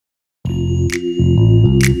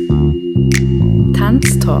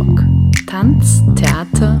Tanztalk. Tanz,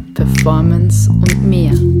 Theater, Performance und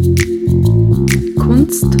mehr.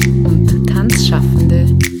 Kunst- und Tanzschaffende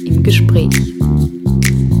im Gespräch.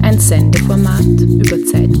 Ein Sendeformat über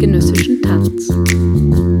zeitgenössischen Tanz.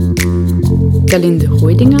 Gerlinde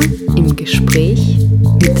Reudinger im Gespräch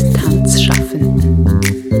mit Tanzschaffenden.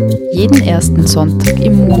 Jeden ersten Sonntag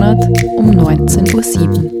im Monat um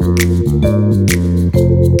 19:07 Uhr.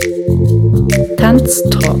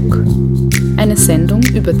 Tanztalk. Eine Sendung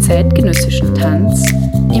über zeitgenössischen Tanz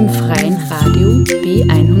im freien Radio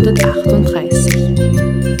B138.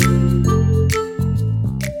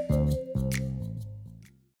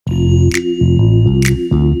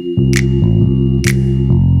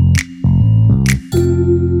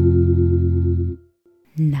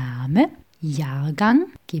 Name, Jahrgang,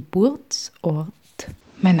 Geburtsort.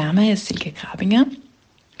 Mein Name ist Silke Grabinger.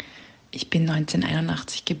 Ich bin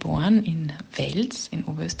 1981 geboren in Wels in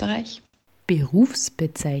Oberösterreich.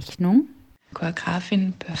 Berufsbezeichnung,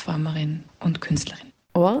 Choreografin, Performerin und Künstlerin.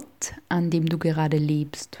 Ort, an dem du gerade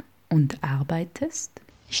lebst und arbeitest.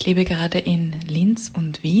 Ich lebe gerade in Linz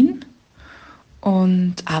und Wien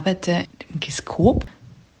und arbeite im Gliskop.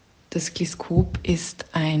 Das Gliskop ist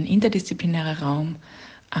ein interdisziplinärer Raum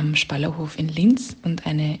am Spallerhof in Linz und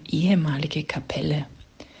eine ehemalige Kapelle,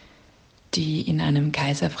 die in einem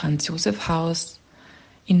Kaiser Franz Josef Haus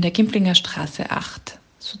in der Gimplinger Straße 8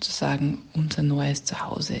 sozusagen unser neues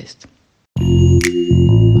Zuhause ist.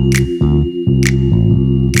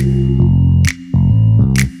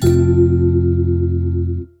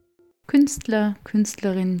 Künstler,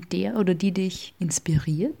 Künstlerin, der oder die dich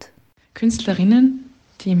inspiriert? Künstlerinnen,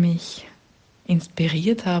 die mich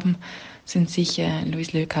inspiriert haben, sind sicher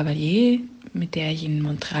Louise Le Cavalier, mit der ich in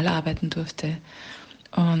Montreal arbeiten durfte,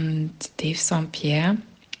 und Dave St-Pierre,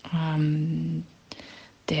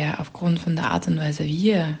 der aufgrund von der Art und Weise,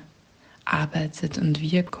 wie er arbeitet und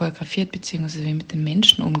wie er choreografiert bzw. wie er mit den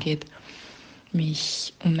Menschen umgeht,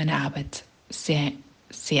 mich und meine Arbeit sehr,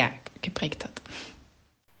 sehr geprägt hat.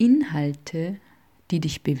 Inhalte, die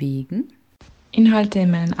dich bewegen? Inhalte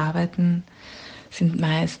in meinen Arbeiten sind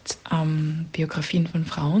meist Biografien von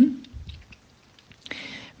Frauen,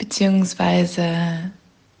 beziehungsweise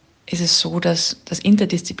ist es so, dass das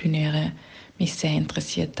Interdisziplinäre mich sehr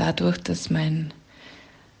interessiert, dadurch, dass mein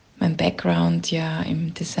Background ja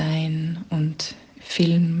im Design und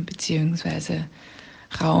Film beziehungsweise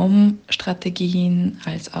Raumstrategien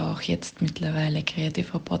als auch jetzt mittlerweile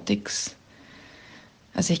Creative Robotics.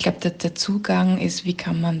 Also ich glaube, der Zugang ist, wie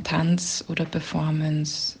kann man Tanz oder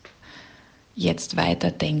Performance jetzt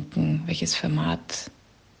weiterdenken, welches Format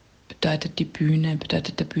bedeutet die Bühne,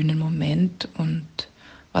 bedeutet der Bühnenmoment und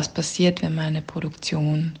was passiert, wenn man eine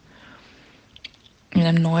Produktion in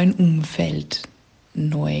einem neuen Umfeld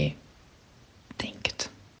neu denkt.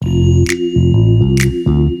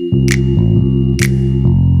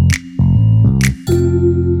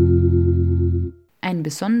 Ein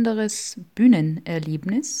besonderes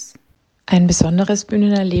Bühnenerlebnis? Ein besonderes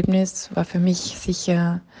Bühnenerlebnis war für mich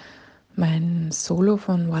sicher mein Solo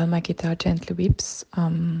von While My Guitar Gently Weeps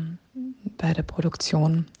bei der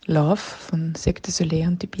Produktion Love von Cirque du Soleil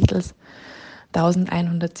und die Beatles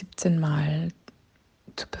 1117 Mal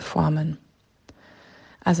zu performen.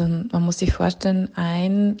 Also man muss sich vorstellen,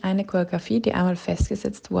 eine Choreografie, die einmal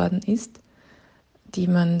festgesetzt worden ist, die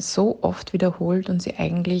man so oft wiederholt und sie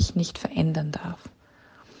eigentlich nicht verändern darf.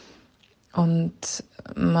 Und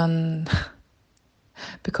man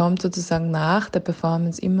bekommt sozusagen nach der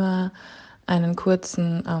Performance immer einen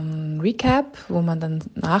kurzen Recap, wo man dann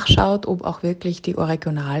nachschaut, ob auch wirklich die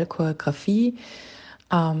Originalchoreografie,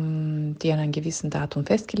 die an einem gewissen Datum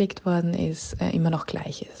festgelegt worden ist, immer noch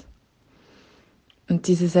gleich ist. Und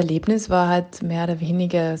dieses Erlebnis war halt mehr oder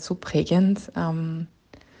weniger so prägend, in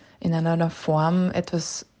einer Form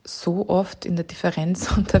etwas so oft in der Differenz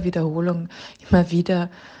und der Wiederholung immer wieder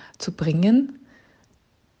zu bringen,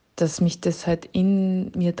 dass mich das halt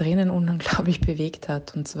in mir drinnen unglaublich bewegt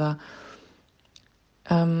hat. Und zwar,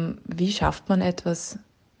 wie schafft man etwas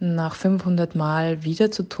nach 500 Mal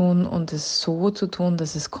wieder zu tun und es so zu tun,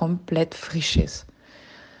 dass es komplett frisch ist.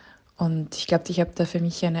 Und ich glaube, ich habe da für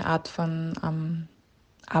mich eine Art von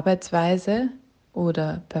Arbeitsweise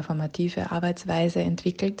oder performative Arbeitsweise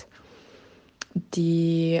entwickelt,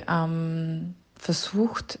 die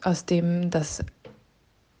versucht, aus dem, das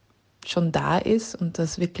schon da ist und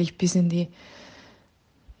das wirklich bis in die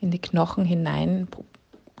Knochen hinein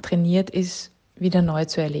trainiert ist, wieder neu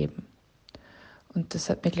zu erleben. Und das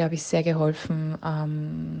hat mir, glaube ich, sehr geholfen,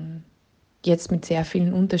 jetzt mit sehr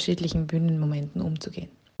vielen unterschiedlichen Bühnenmomenten umzugehen.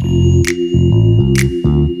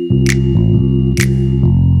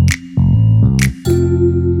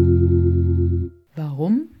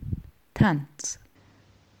 Warum Tanz?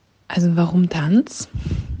 Also warum Tanz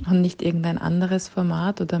und nicht irgendein anderes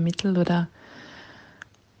Format oder Mittel oder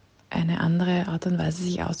eine andere Art und Weise,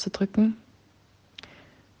 sich auszudrücken?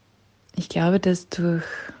 Ich glaube, dass durch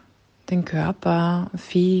den Körper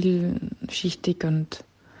vielschichtig und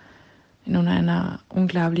in einer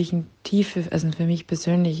unglaublichen Tiefe, also für mich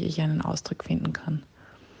persönlich, ich einen Ausdruck finden kann.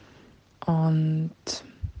 Und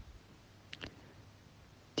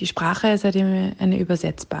die Sprache ist halt immer eine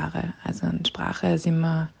übersetzbare. Also eine Sprache ist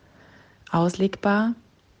immer auslegbar.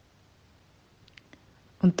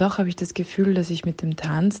 Und doch habe ich das Gefühl, dass ich mit dem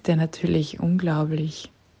Tanz, der natürlich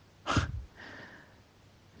unglaublich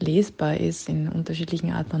lesbar ist in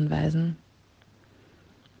unterschiedlichen Arten und Weisen,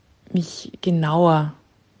 mich genauer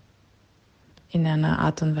in einer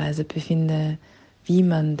Art und Weise befinde, wie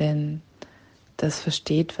man denn das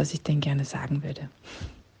versteht, was ich denn gerne sagen würde.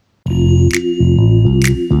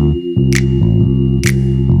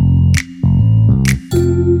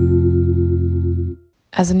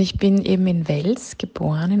 Also ich bin eben in Wels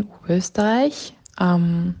geboren, in Oberösterreich,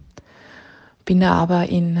 bin aber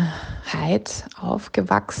in Heid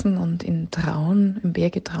aufgewachsen und in Traun, im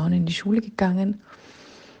Berge Traun in die Schule gegangen.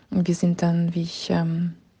 Und wir sind dann, wie ich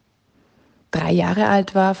 3 Jahre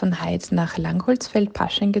alt war, von Heid nach Langholzfeld,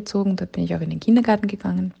 Pasching gezogen. Dort bin ich auch in den Kindergarten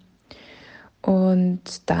gegangen.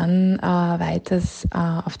 Und dann weiters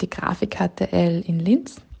auf die Grafik-HTL in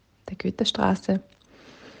Linz, der Goethestraße.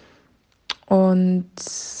 Und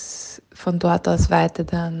von dort aus weiter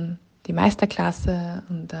dann die Meisterklasse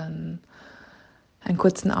und dann einen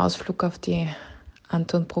kurzen Ausflug auf die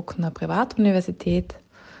Anton Bruckner Privatuniversität.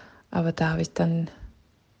 Aber da habe ich dann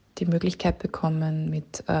die Möglichkeit bekommen,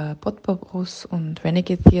 mit Potpourri und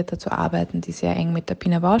Renegade Theater zu arbeiten, die sehr eng mit der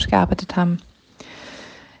Pina Bausch gearbeitet haben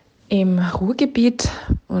im Ruhrgebiet.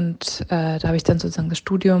 Und da habe ich dann sozusagen das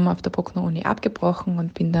Studium auf der Bruckner Uni abgebrochen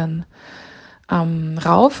und bin dann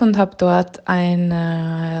rauf und habe dort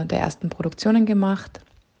eine der ersten Produktionen gemacht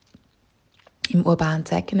im urbanen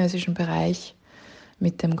zeitgenössischen Bereich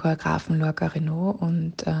mit dem Choreografen Lorca Renaud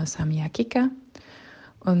und Samia Kika.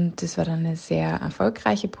 Und das war dann eine sehr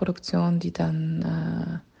erfolgreiche Produktion, die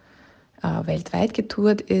dann weltweit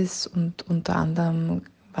getourt ist. Und unter anderem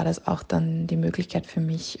war das auch dann die Möglichkeit für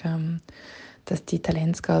mich, dass die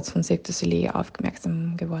Talentscouts von Cirque du Soleil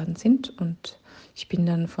aufmerksam geworden sind. Und ich bin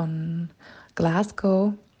dann von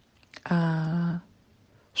Glasgow,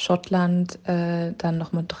 Schottland, dann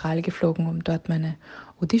nach Montreal geflogen, um dort meine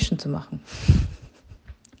Audition zu machen.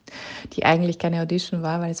 Die eigentlich keine Audition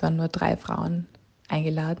war, weil es waren nur 3 Frauen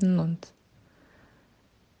eingeladen und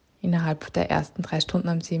innerhalb der ersten 3 Stunden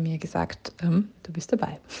haben sie mir gesagt, du bist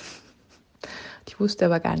dabei. Ich wusste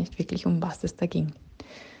aber gar nicht wirklich, um was es da ging.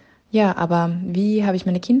 Ja, aber wie habe ich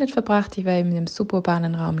meine Kindheit verbracht? Ich war eben im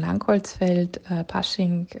suburbanen Raum Langholzfeld,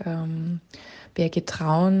 Pasching, Berge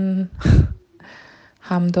Traun,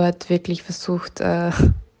 haben dort wirklich versucht,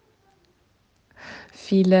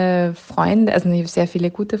 viele Freunde, also ich habe sehr viele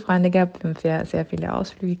gute Freunde gehabt, wir haben sehr viele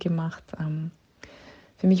Ausflüge gemacht.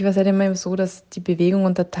 Für mich war es halt immer so, dass die Bewegung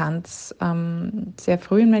und der Tanz sehr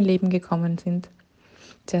früh in mein Leben gekommen sind.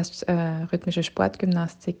 Zuerst rhythmische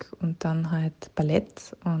Sportgymnastik und dann halt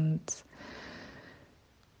Ballett. Und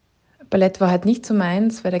Ballett war halt nicht so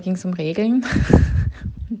meins, weil da ging es um Regeln.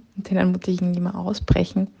 Denen musste ich immer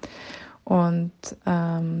ausbrechen. Und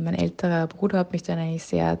mein älterer Bruder hat mich dann eigentlich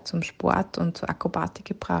sehr zum Sport und zur Akrobatik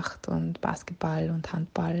gebracht und Basketball und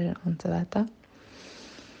Handball und so weiter.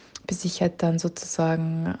 Bis ich halt dann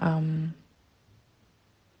sozusagen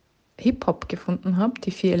Hip-Hop gefunden habe,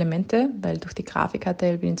 die 4 Elemente, weil durch die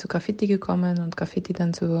Grafik-HTL bin ich zu Graffiti gekommen und Graffiti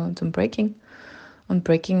dann zum Breaking. Und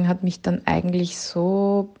Breaking hat mich dann eigentlich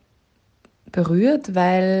so berührt,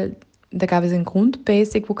 weil da gab es ein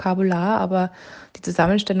Grund-Basic-Vokabular, aber die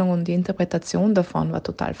Zusammenstellung und die Interpretation davon war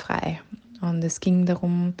total frei. Und es ging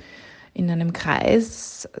darum, in einem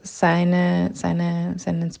Kreis seinen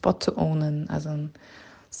Spot zu ownen, also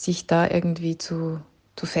sich da irgendwie zu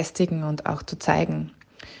festigen und auch zu zeigen.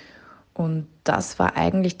 Und das war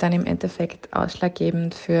eigentlich dann im Endeffekt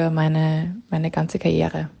ausschlaggebend für meine ganze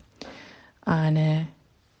Karriere. Eine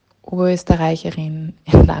Oberösterreicherin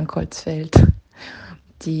in Langholzfeld,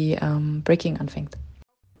 die Breaking anfängt.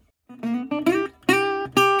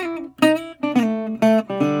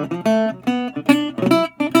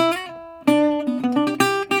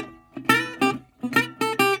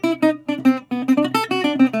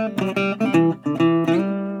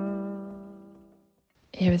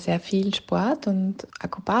 Ich habe sehr viel Sport und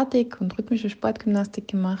Akrobatik und rhythmische Sportgymnastik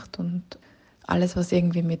gemacht und alles, was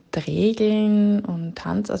irgendwie mit Regeln und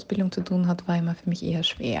Tanzausbildung zu tun hat, war immer für mich eher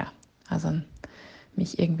schwer. Also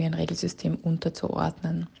mich irgendwie ein Regelsystem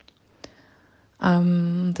unterzuordnen.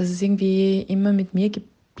 Das ist irgendwie immer mit mir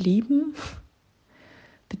geblieben,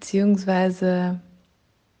 beziehungsweise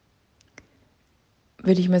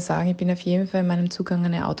würde ich mal sagen, ich bin auf jeden Fall in meinem Zugang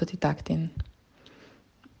eine Autodidaktin.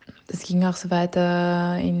 Das ging auch so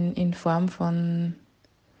weiter in Form von,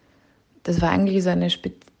 das war eigentlich so eine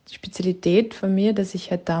Spezialität von mir, dass ich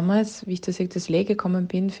halt damals, wie ich das Leh gekommen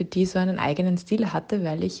bin, für die so einen eigenen Stil hatte,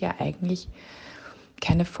 weil ich ja eigentlich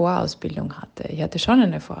keine Vorausbildung hatte. Ich hatte schon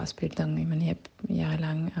eine Vorausbildung. Ich meine, ich habe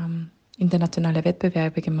jahrelang internationale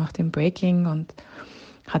Wettbewerbe gemacht im Breaking und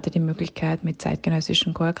hatte die Möglichkeit, mit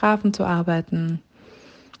zeitgenössischen Choreografen zu arbeiten,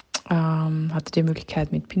 hatte die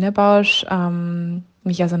Möglichkeit, mit Pina Bausch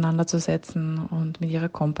mich auseinanderzusetzen und mit ihrer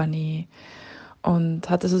Company und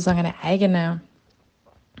hatte sozusagen eine eigene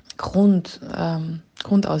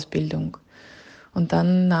Grundausbildung. Und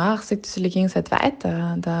dann nach Silke ging es halt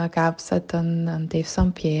weiter. Da gab es halt dann einen Dave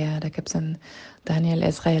St. Pierre, da gab es einen Daniel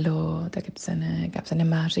Esraello, da gab es eine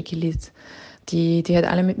Marge Gillis, die halt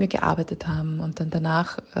alle mit mir gearbeitet haben. Und dann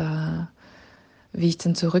danach, wie ich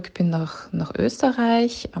dann zurück bin nach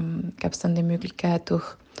Österreich, gab es dann die Möglichkeit, durch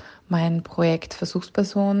mein Projekt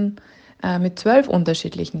Versuchsperson mit 12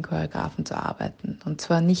 unterschiedlichen Choreografen zu arbeiten. Und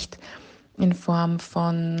zwar nicht in Form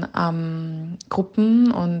von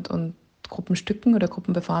Gruppen und Gruppenstücken oder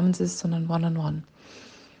Gruppenperformances, sondern One-on-One.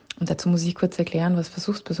 Und dazu muss ich kurz erklären, was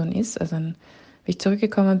Versuchsperson ist. Also, wie ich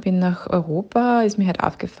zurückgekommen bin nach Europa, ist mir halt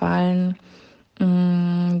aufgefallen,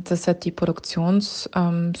 dass halt die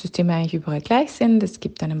Produktionssysteme eigentlich überall gleich sind. Es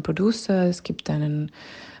gibt einen Producer, es gibt einen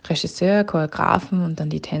Regisseur, Choreografen und dann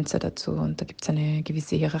die Tänzer dazu. Und da gibt es eine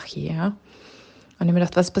gewisse Hierarchie. Ja? Und ich habe mir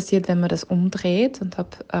gedacht, was passiert, wenn man das umdreht? Und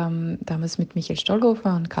habe damals mit Michael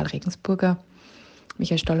Stollhofer und Karl Regensburger,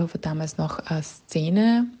 Michael Stollhofer damals noch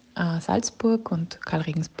Szene Salzburg und Karl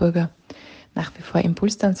Regensburger nach wie vor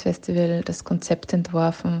Impulstanzfestival, das Konzept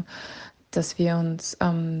entworfen, dass wir uns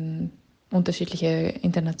unterschiedliche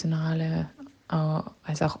internationale,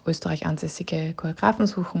 als auch Österreich ansässige Choreografen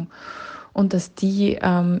suchen und dass die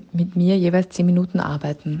mit mir jeweils 10 Minuten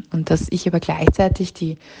arbeiten und dass ich aber gleichzeitig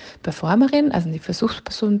die Performerin, also die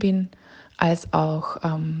Versuchsperson bin, als auch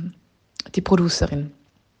die Producerin.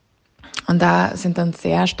 Und da sind dann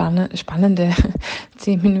sehr spannende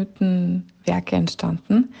 10 Minuten Werke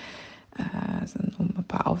entstanden. Also um ein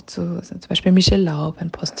paar also zum Beispiel Michel Laub,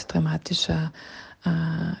 ein postdramatischer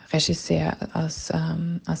Regisseur aus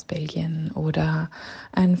Belgien, oder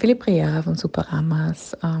ein Philipp Riera von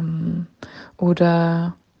Superamas,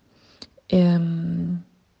 oder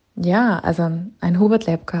ja, also ein Hubert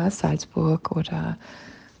Lepka aus Salzburg oder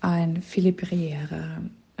ein Philipp Riera.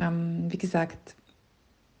 Wie gesagt,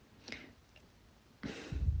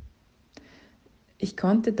 ich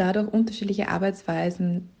konnte dadurch unterschiedliche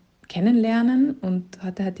Arbeitsweisen kennenlernen und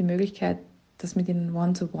hatte halt die Möglichkeit, das mit ihnen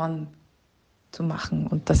One-to-One zu machen.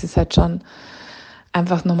 Und das ist halt schon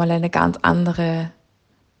einfach nochmal eine ganz andere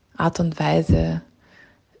Art und Weise,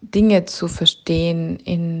 Dinge zu verstehen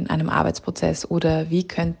in einem Arbeitsprozess oder wie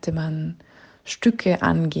könnte man Stücke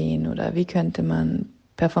angehen oder wie könnte man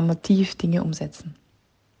performativ Dinge umsetzen.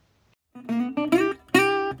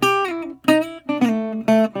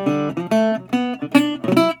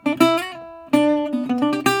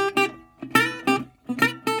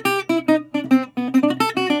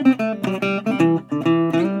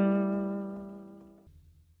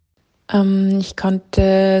 Ich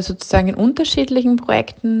konnte sozusagen in unterschiedlichen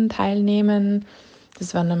Projekten teilnehmen.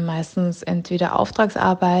 Das waren dann meistens entweder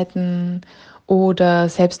Auftragsarbeiten oder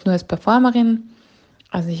selbst nur als Performerin.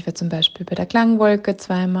 Also ich war zum Beispiel bei der Klangwolke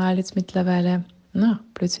zweimal jetzt mittlerweile,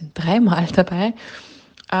 Blödsinn, 3-mal dabei.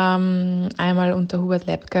 Einmal unter Hubert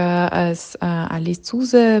Lepka als Alice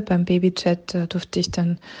Zuse. Beim Babychat durfte ich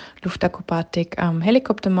dann Luftakrobatik am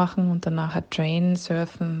Helikopter machen und danach halt Train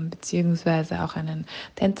surfen, beziehungsweise auch einen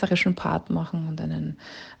tänzerischen Part machen und einen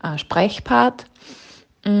Sprechpart.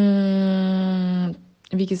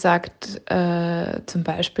 Wie gesagt, zum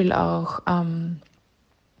Beispiel auch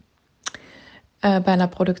bei einer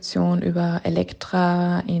Produktion über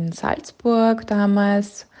Elektra in Salzburg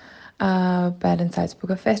damals, bei den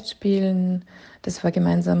Salzburger Festspielen. Das war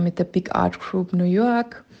gemeinsam mit der Big Art Group New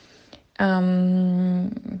York.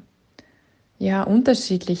 Ja,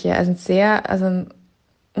 unterschiedliche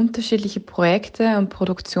Projekte und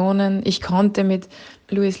Produktionen. Ich konnte mit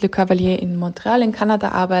Louis Le Cavalier in Montreal in Kanada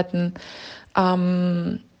arbeiten,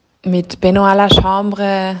 mit Benoît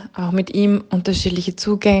Lachambre, auch mit ihm unterschiedliche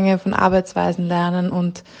Zugänge von Arbeitsweisen lernen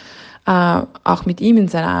und auch mit ihm in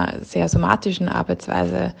seiner sehr somatischen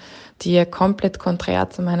Arbeitsweise, die ja komplett konträr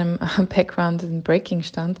zu meinem Background in Breaking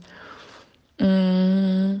stand.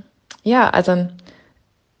 Ja, also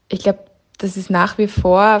ich glaube, das ist nach wie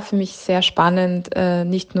vor für mich sehr spannend,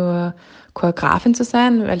 nicht nur Choreografin zu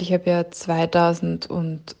sein, weil ich habe ja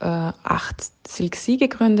 2008 Silke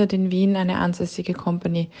gegründet in Wien, eine ansässige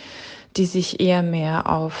Company, die sich eher mehr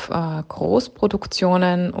auf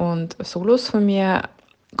Großproduktionen und Solos von mir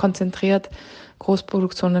konzentriert.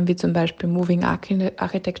 Großproduktionen wie zum Beispiel Moving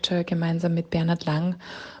Architecture gemeinsam mit Bernhard Lang,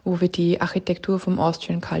 wo wir die Architektur vom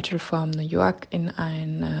Austrian Cultural Forum New York in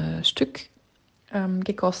ein Stück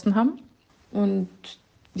gegossen haben. Und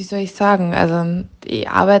wie soll ich sagen, also die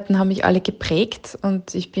Arbeiten haben mich alle geprägt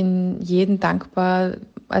und ich bin jedem dankbar,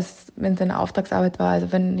 als wenn es eine Auftragsarbeit war,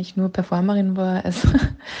 also wenn ich nur Performerin war. Also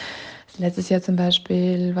letztes Jahr zum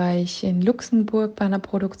Beispiel war ich in Luxemburg bei einer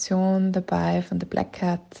Produktion dabei von The Black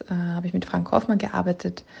Cat, habe ich mit Frank Hoffmann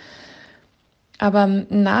gearbeitet. Aber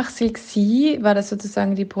nach Silke war das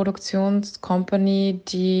sozusagen die Produktionscompany,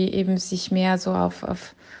 die eben sich mehr so auf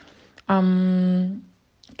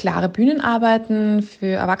klare Bühnenarbeiten für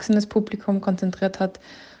erwachsenes Publikum konzentriert hat.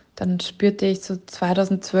 Dann spürte ich so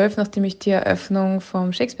 2012, nachdem ich die Eröffnung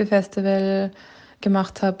vom Shakespeare Festival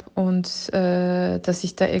gemacht habe und dass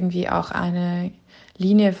ich da irgendwie auch eine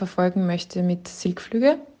Linie verfolgen möchte mit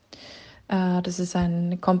Silkflüge. Das ist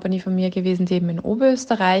eine Company von mir gewesen, die eben in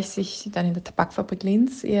Oberösterreich sich dann in der Tabakfabrik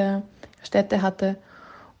Linz ihre Stätte hatte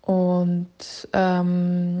und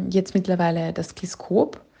jetzt mittlerweile das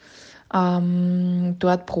Gliskop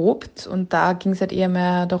dort probt. Und da ging es halt eher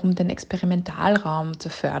mehr darum, den Experimentalraum zu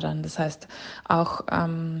fördern. Das heißt, auch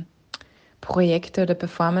Projekte oder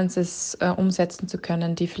Performances umsetzen zu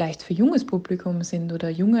können, die vielleicht für junges Publikum sind oder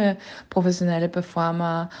junge professionelle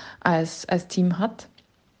Performer als Team hat.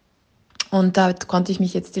 Und da konnte ich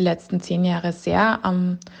mich jetzt die letzten 10 Jahre sehr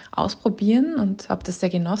ausprobieren und habe das sehr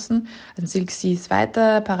genossen. Also Silke ist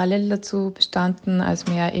weiter parallel dazu bestanden als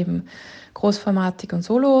mehr eben Großformatik und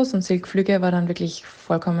Solos, und Silkflüge war dann wirklich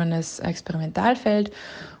vollkommenes Experimentalfeld.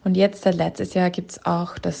 Und jetzt seit letztes Jahr gibt es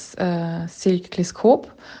auch das Silk-Gliskop,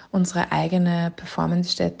 unsere eigene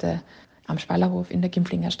Performancestätte am Spallerhof in der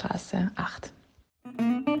Gimpflinger Straße 8.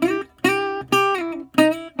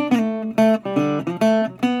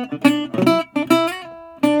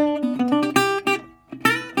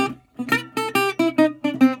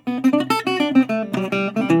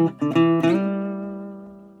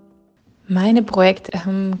 Meine Projekte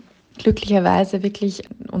haben glücklicherweise wirklich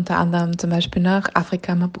unter anderem zum Beispiel nach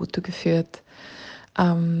Afrika, Maputo geführt.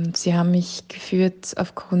 Sie haben mich geführt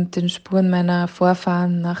aufgrund den Spuren meiner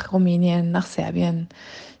Vorfahren nach Rumänien, nach Serbien.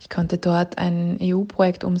 Ich konnte dort ein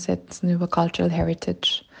EU-Projekt umsetzen über Cultural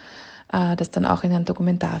Heritage, das dann auch in einen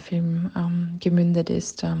Dokumentarfilm gemündet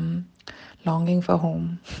ist, Longing for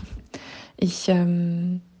Home. Ich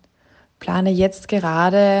plane jetzt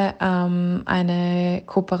gerade eine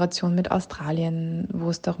Kooperation mit Australien,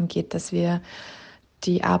 wo es darum geht, dass wir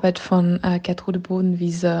die Arbeit von Gertrude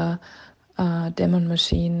Bodenwieser, Demon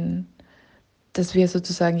Machine, dass wir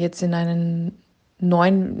sozusagen jetzt in einen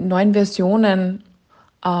neuen Versionen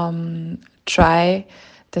Try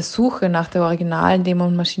der Suche nach der originalen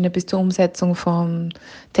Dämonmaschine bis zur Umsetzung vom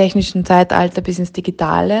technischen Zeitalter bis ins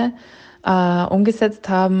Digitale umgesetzt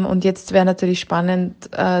haben. Und jetzt wäre natürlich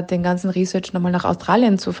spannend, den ganzen Research nochmal nach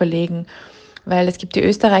Australien zu verlegen, weil es gibt die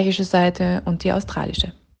österreichische Seite und die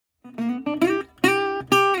australische.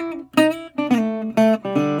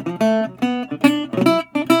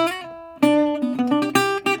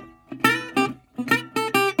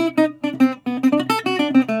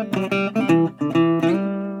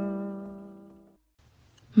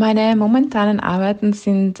 Meine momentanen Arbeiten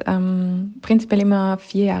sind prinzipiell immer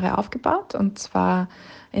 4 Jahre aufgebaut. Und zwar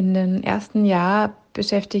in den ersten Jahr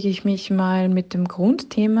beschäftige ich mich mal mit dem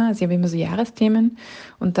Grundthema. Also ich habe immer so Jahresthemen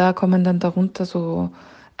und da kommen dann darunter so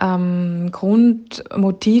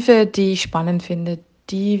Grundmotive, die ich spannend finde.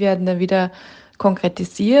 Die werden dann wieder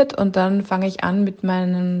konkretisiert und dann fange ich an mit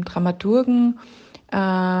meinen Dramaturgen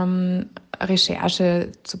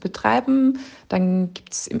Recherche zu betreiben. Dann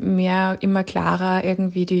gibt es immer klarer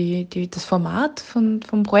irgendwie das Format vom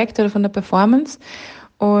Projekt oder von der Performance.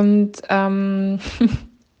 Und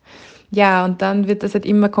ja, und dann wird das halt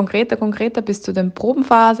immer konkreter bis zu der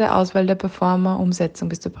Probenphase, Auswahl der Performer, Umsetzung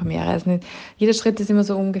bis zur Premiere. Also jeder Schritt ist immer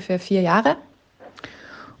so ungefähr 4 Jahre.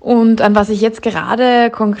 Und an was ich jetzt gerade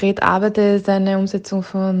konkret arbeite, ist eine Umsetzung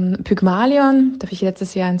von Pygmalion. Da habe ich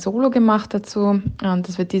letztes Jahr ein Solo gemacht dazu. Und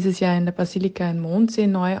das wird dieses Jahr in der Basilika in Mondsee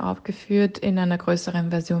neu aufgeführt, in einer größeren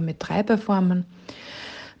Version mit 3 Performern.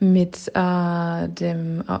 Mit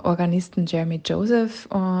dem Organisten Jeremy Joseph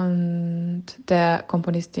und der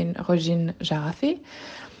Komponistin Rojin Jarafi.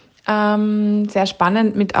 Sehr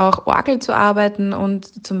spannend, mit auch Orgel zu arbeiten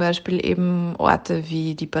und zum Beispiel eben Orte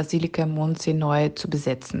wie die Basilika im Mondsee neu zu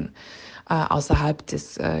besetzen, außerhalb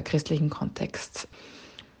des christlichen Kontexts.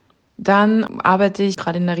 Dann arbeite ich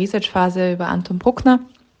gerade in der Research-Phase über Anton Bruckner,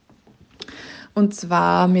 und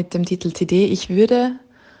zwar mit dem Titel TD Ich würde.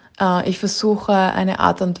 Ich versuche eine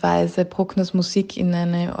Art und Weise, Bruckners Musik in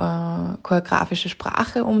eine choreografische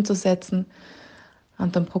Sprache umzusetzen.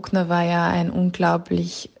 Anton Bruckner war ja ein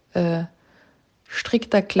unglaublich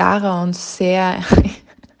strikter, klarer und sehr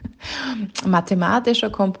mathematischer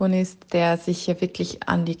Komponist, der sich ja wirklich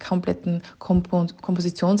an die kompletten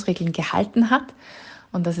Kompositionsregeln gehalten hat.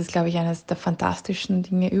 Und das ist, glaube ich, eines der fantastischen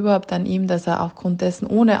Dinge überhaupt an ihm, dass er aufgrund dessen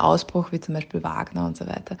ohne Ausbruch, wie zum Beispiel Wagner und so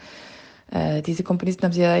weiter, diese Komponisten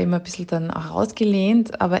haben sich ja immer ein bisschen dann auch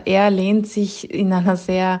ausgelehnt, aber er lehnt sich in einer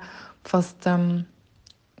sehr fast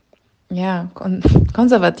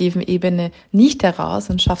konservativen Ebene nicht heraus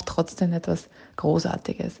und schafft trotzdem etwas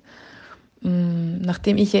Großartiges.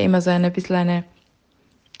 Nachdem ich ja immer so ein bisschen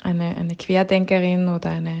eine Querdenkerin oder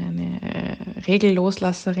eine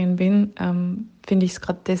Regelloslasserin bin, finde ich es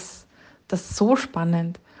gerade das so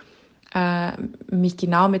spannend, mich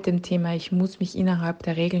genau mit dem Thema, ich muss mich innerhalb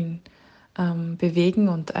der Regeln bewegen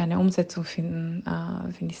und eine Umsetzung finden,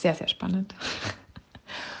 finde ich sehr, sehr spannend.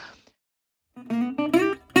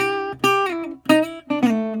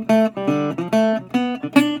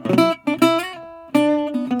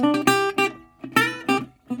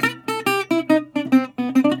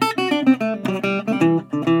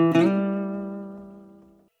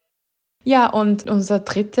 Ja, und unsere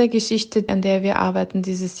dritte Geschichte, an der wir arbeiten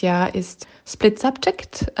dieses Jahr, ist Split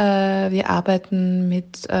Subject. Wir arbeiten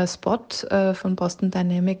mit Spot von Boston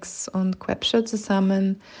Dynamics und Quapture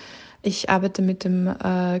zusammen. Ich arbeite mit dem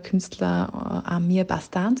Künstler Amir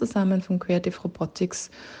Bastan zusammen von Creative Robotics,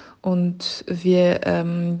 und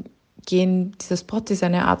wir dieser Spot ist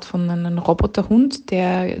eine Art von einem Roboterhund,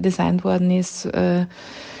 der designt worden ist,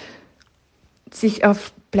 sich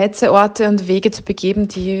auf Plätze, Orte und Wege zu begeben,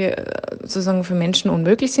 die sozusagen für Menschen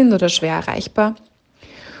unmöglich sind oder schwer erreichbar.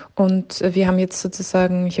 Und wir haben jetzt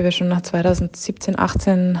sozusagen, ich habe ja schon nach 2017,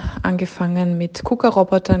 18 angefangen, mit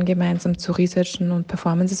KUKA-Robotern gemeinsam zu researchen und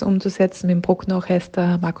Performances umzusetzen, mit dem Bruckner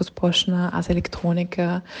Orchester, Markus Poschner, Ars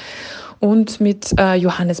Electronica und mit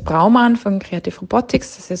Johannes Braumann von Creative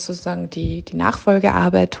Robotics. Das ist sozusagen die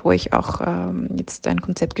Nachfolgearbeit, wo ich auch jetzt ein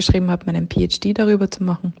Konzept geschrieben habe, meinen PhD darüber zu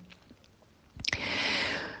machen.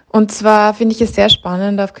 Und zwar finde ich es sehr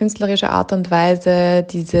spannend, auf künstlerische Art und Weise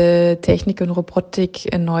diese Technik und Robotik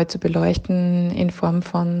neu zu beleuchten in Form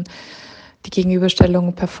von die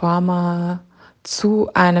Gegenüberstellung Performer zu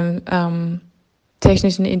einem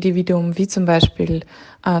technischen Individuum, wie zum Beispiel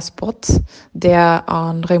Spot, der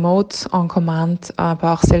on Remote, on Command,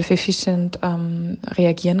 aber auch self-efficient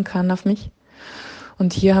reagieren kann auf mich.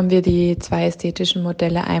 Und hier haben wir die zwei ästhetischen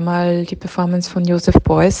Modelle. Einmal die Performance von Joseph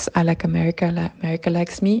Beuys, I Like America, America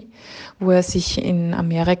Likes Me, wo er sich in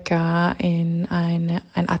Amerika in ein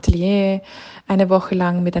Atelier eine Woche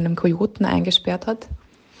lang mit einem Kojoten eingesperrt hat.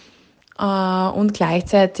 Und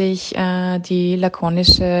gleichzeitig die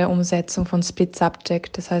lakonische Umsetzung von Split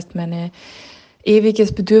Subject, das heißt meine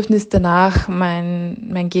ewiges Bedürfnis danach,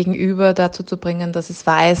 mein Gegenüber dazu zu bringen, dass es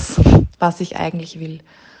weiß, was ich eigentlich will.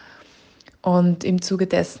 Und im Zuge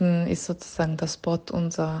dessen ist sozusagen der Spot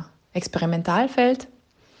unser Experimentalfeld.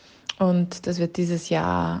 Und das wird dieses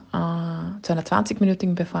Jahr zu einer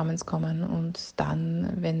 20-minütigen Performance kommen und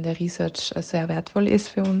dann, wenn der Research sehr wertvoll ist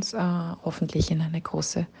für uns, hoffentlich in eine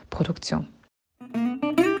große Produktion.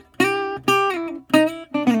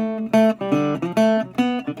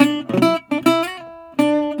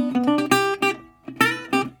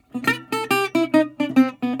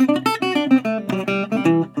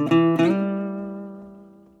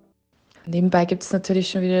 Nebenbei gibt es natürlich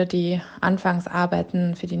schon wieder die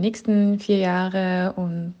Anfangsarbeiten für die nächsten 4 Jahre,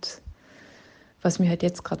 und was mir halt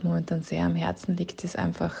jetzt gerade momentan sehr am Herzen liegt, ist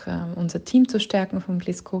einfach unser Team zu stärken vom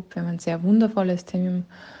Bliscope. Wir haben ein sehr wundervolles Team,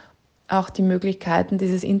 auch die Möglichkeiten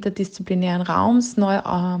dieses interdisziplinären Raums neu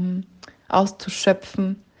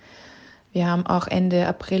auszuschöpfen. Wir haben auch Ende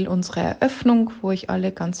April unsere Eröffnung, wo ich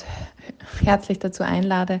alle ganz herzlich dazu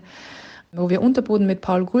einlade, wo wir Unterboden mit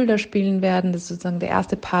Paul Gulder spielen werden. Das ist sozusagen der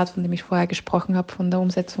erste Part, von dem ich vorher gesprochen habe, von der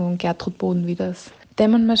Umsetzung von Gertrud Bodenwieders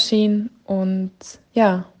Demon Machine. Und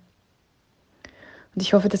ja, und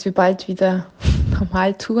ich hoffe, dass wir bald wieder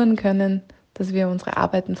normal touren können, dass wir unsere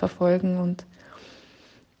Arbeiten verfolgen und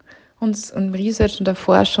uns im Research und der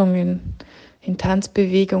Forschung in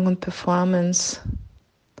Tanzbewegung und Performance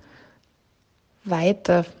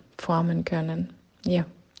weiter formen können. Ja,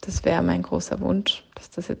 das wäre mein großer Wunsch, dass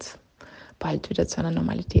das jetzt bald wieder zu einer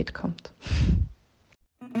Normalität kommt.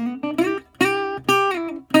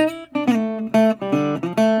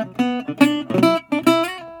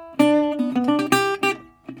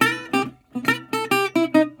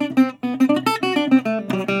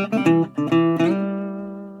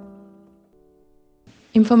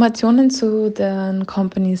 Informationen zu den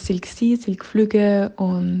Companies Silke, Silke Flüge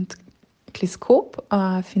und Gliskop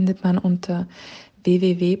findet man unter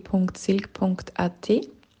www.silk.at.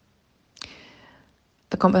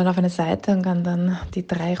 Da kommt man dann auf eine Seite und kann dann die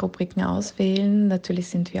 3 Rubriken auswählen. Natürlich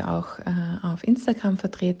sind wir auch auf Instagram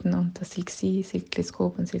vertreten unter Silke, Silke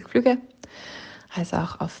Gliskop und Silke Flüge, also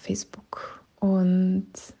auch auf Facebook. Und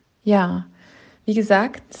ja, wie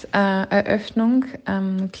gesagt, Eröffnung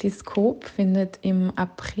am Gliskop findet im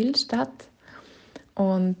April statt.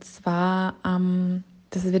 Und zwar,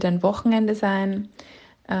 das wird ein Wochenende sein.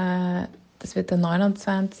 Das wird der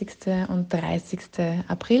 29. und 30.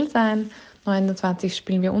 April sein. 29.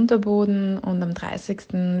 spielen wir Unterboden und am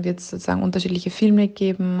 30. wird es sozusagen unterschiedliche Filme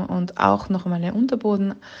geben und auch noch mal eine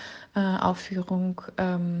Unterboden-Aufführung,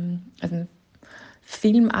 also ein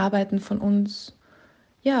Filmarbeiten von uns.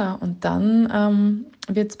 Ja, und dann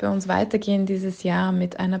wird es bei uns weitergehen dieses Jahr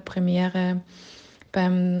mit einer Premiere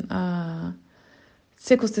beim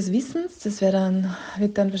Zirkus des Wissens. Das wird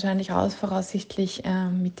dann wahrscheinlich voraussichtlich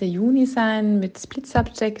Mitte Juni sein mit Split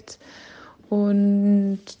Subject.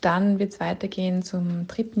 Und dann wird es weitergehen zum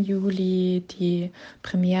 3. Juli, die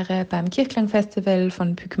Premiere beim Kirchklangfestival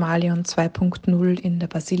von Pygmalion 2.0 in der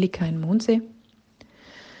Basilika in Mondsee.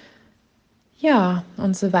 Ja,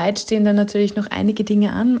 und soweit stehen dann natürlich noch einige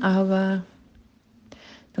Dinge an, aber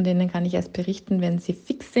von denen kann ich erst berichten, wenn sie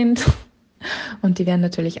fix sind. Und die werden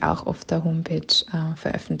natürlich auch auf der Homepage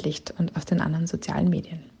veröffentlicht und auf den anderen sozialen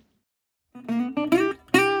Medien.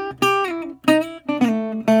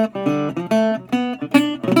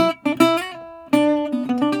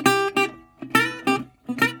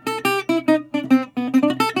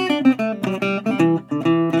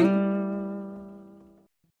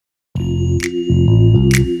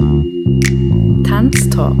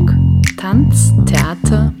 Tanztalk. Tanz,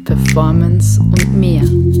 Theater, Performance und mehr.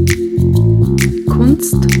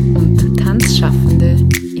 Kunst- und Tanzschaffende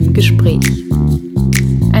im Gespräch.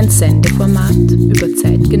 Ein Sendeformat über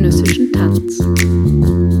zeitgenössischen Tanz.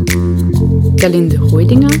 Gerlinde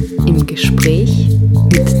Rödinger im Gespräch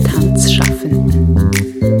mit Tanzschaffenden.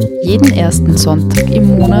 Jeden ersten Sonntag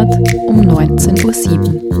im Monat um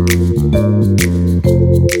 19:07 Uhr.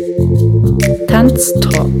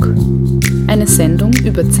 Tanztalk. Eine Sendung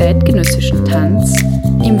über zeitgenössischen Tanz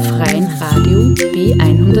im freien Radio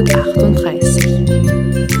B138.